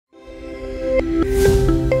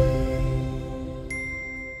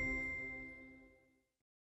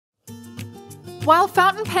While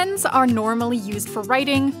fountain pens are normally used for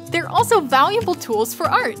writing, they're also valuable tools for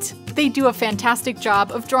art. They do a fantastic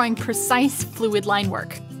job of drawing precise, fluid line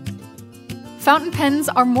work. Fountain pens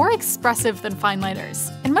are more expressive than fine liners,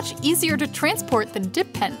 and much easier to transport than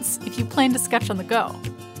dip pens if you plan to sketch on the go.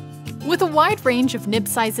 With a wide range of nib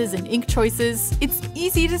sizes and ink choices, it's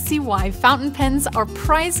easy to see why fountain pens are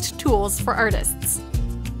prized tools for artists.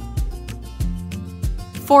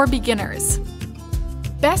 For beginners.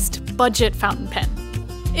 Best budget fountain pen.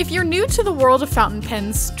 If you're new to the world of fountain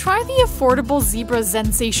pens, try the affordable Zebra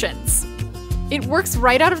Sensations. It works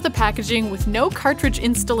right out of the packaging with no cartridge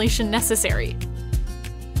installation necessary.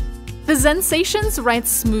 The Sensations writes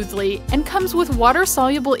smoothly and comes with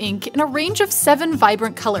water-soluble ink in a range of 7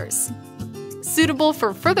 vibrant colors, suitable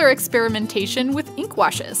for further experimentation with ink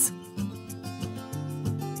washes.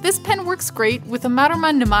 This pen works great with a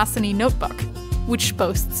Maruman Namasani notebook, which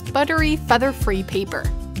boasts buttery, feather-free paper.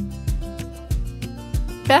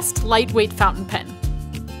 Best lightweight fountain pen.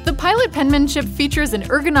 The Pilot penmanship features an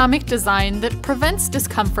ergonomic design that prevents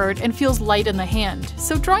discomfort and feels light in the hand,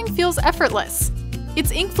 so drawing feels effortless.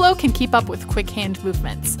 Its ink flow can keep up with quick hand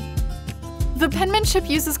movements. The penmanship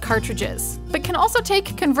uses cartridges, but can also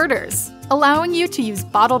take converters, allowing you to use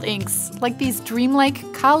bottled inks like these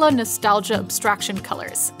dreamlike Kala Nostalgia Abstraction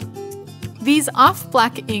colors. These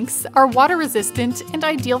off-black inks are water-resistant and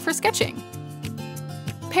ideal for sketching.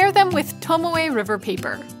 Pair them with Tomoe River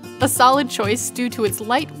paper, a solid choice due to its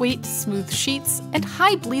lightweight, smooth sheets and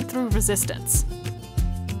high bleed-through resistance.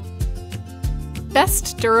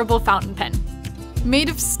 Best durable fountain pen. Made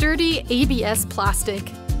of sturdy ABS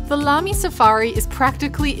plastic, the Lamy Safari is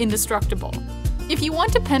practically indestructible. If you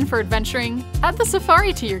want a pen for adventuring, add the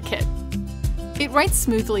Safari to your kit. It writes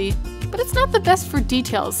smoothly, but it's not the best for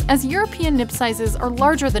details as European nib sizes are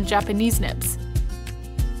larger than Japanese nibs.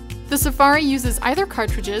 The Safari uses either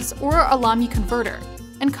cartridges or a Lamy converter,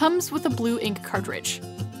 and comes with a blue ink cartridge.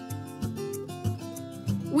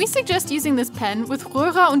 We suggest using this pen with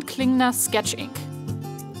Röhrer und Klingner sketch ink.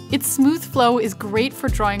 Its smooth flow is great for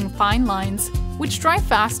drawing fine lines, which dry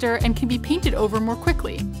faster and can be painted over more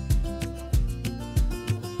quickly.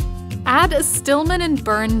 Add a Stillman &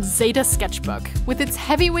 Byrne Zeta sketchbook with its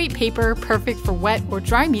heavyweight paper perfect for wet or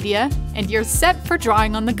dry media, and you're set for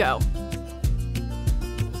drawing on the go.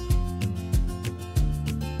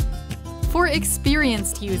 For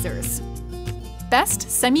experienced users. Best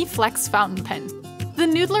semi-flex fountain pen. The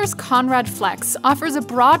Noodler's Conrad Flex offers a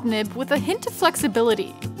broad nib with a hint of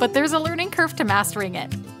flexibility, but there's a learning curve to mastering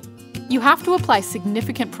it. You have to apply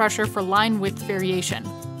significant pressure for line width variation.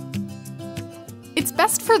 It's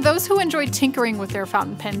best for those who enjoy tinkering with their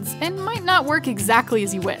fountain pens and might not work exactly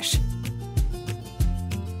as you wish.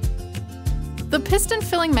 The piston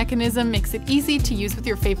filling mechanism makes it easy to use with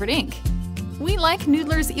your favorite ink. We like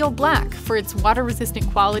Noodler's Eel Black for its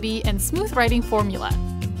water-resistant quality and smooth writing formula.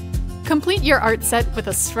 Complete your art set with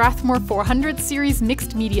a Strathmore 400 series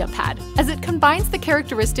mixed media pad, as it combines the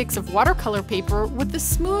characteristics of watercolor paper with the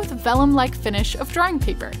smooth vellum-like finish of drawing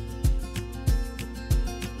paper.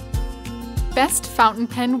 Best fountain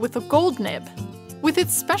pen with a gold nib. With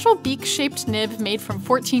its special beak-shaped nib made from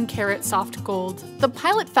 14-karat soft gold, the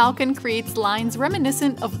Pilot Falcon creates lines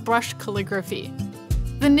reminiscent of brush calligraphy.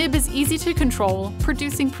 The nib is easy to control,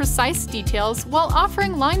 producing precise details while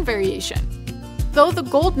offering line variation. Though the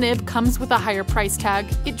gold nib comes with a higher price tag,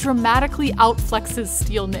 it dramatically outflexes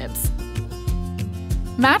steel nibs.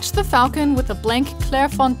 Match the Falcon with a blank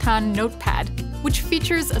Clairefontaine notepad, which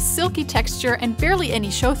features a silky texture and barely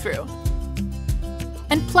any show-through.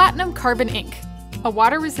 And Platinum Carbon ink, a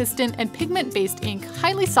water-resistant and pigment-based ink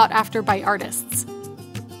highly sought after by artists.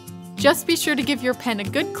 Just be sure to give your pen a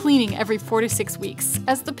good cleaning every 4 to 6 weeks,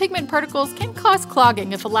 as the pigment particles can cause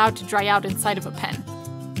clogging if allowed to dry out inside of a pen.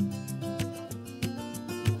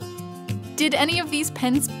 Did any of these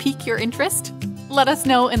pens pique your interest? Let us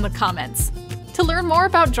know in the comments. To learn more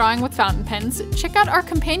about drawing with fountain pens, check out our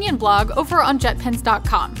companion blog over on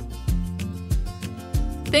JetPens.com.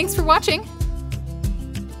 Thanks for watching!